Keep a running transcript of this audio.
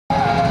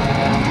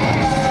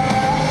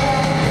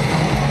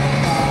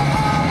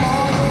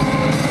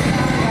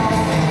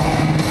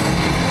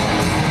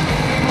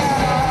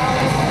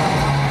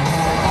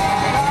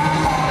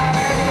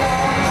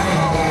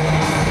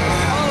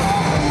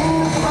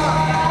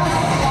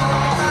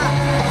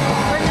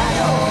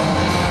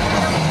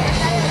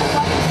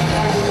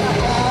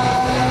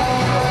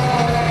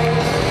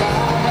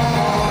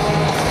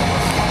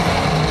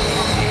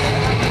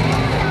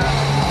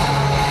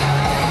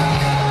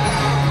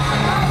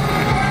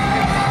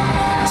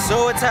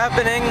what's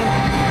happening?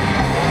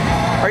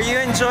 Are you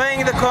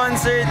enjoying the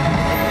concert?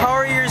 How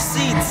are your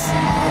seats?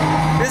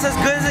 This is as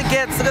good as it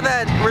gets. Look at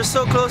that. We're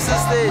so close to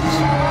the stage.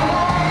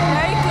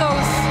 Very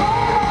close.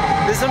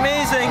 This is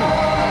amazing.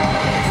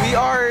 We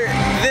are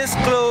this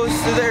close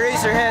to the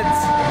Eraserheads.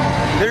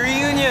 The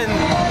reunion.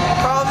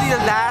 Probably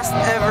the last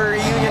ever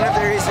reunion of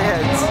the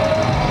Eraserheads.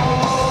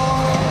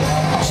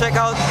 Check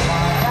out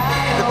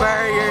the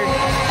barrier.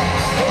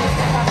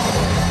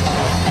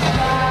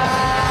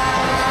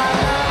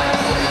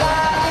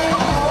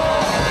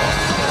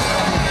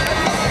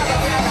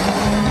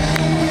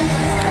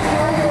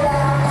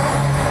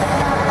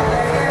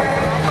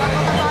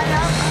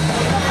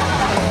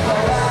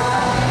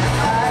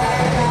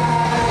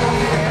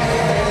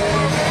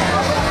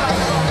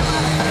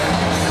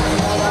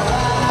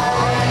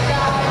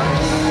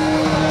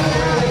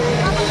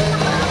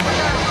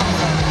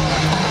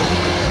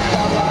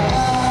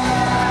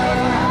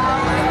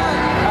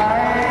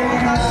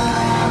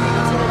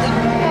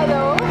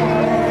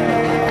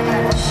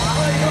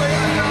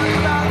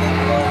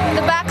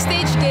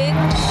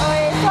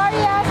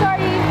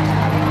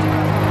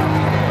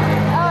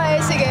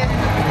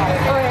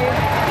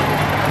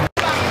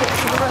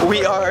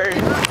 We are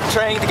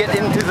trying to get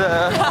into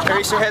the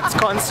Eraserheads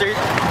concert.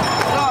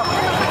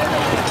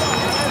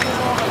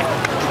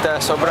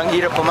 Sobrang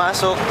hirap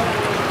pumasok.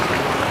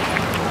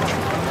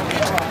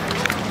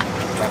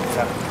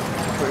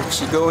 Where's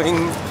she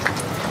going?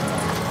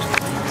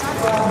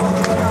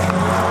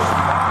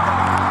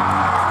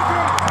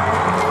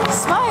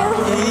 Smile!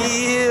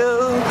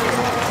 He'll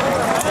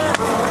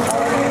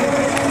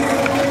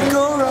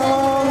go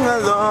wrong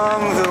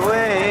along the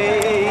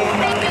way.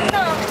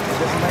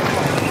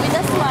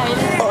 With a smile.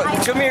 Oh,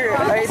 come here,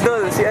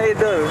 Idol, si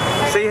Idol.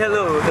 Say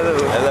hello, hello.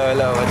 Hello,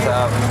 hello, what's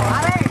up?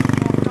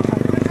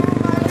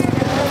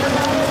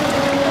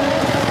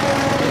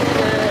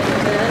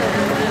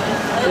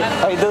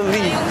 Idol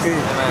Lee.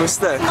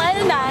 Musta?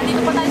 Smile na,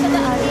 dito pa tayo sa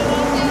daan.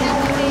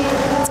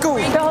 Let's go!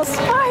 Go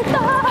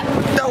Sparta!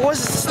 That was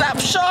a slap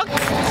shock!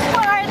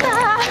 Sparta!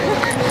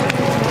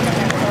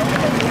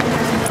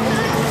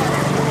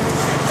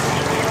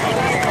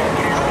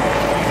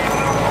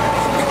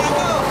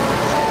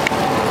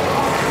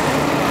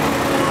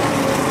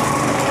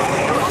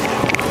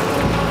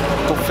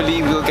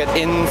 Hopefully we'll get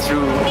in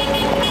through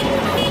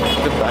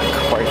the back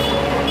part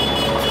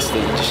of the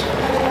stage.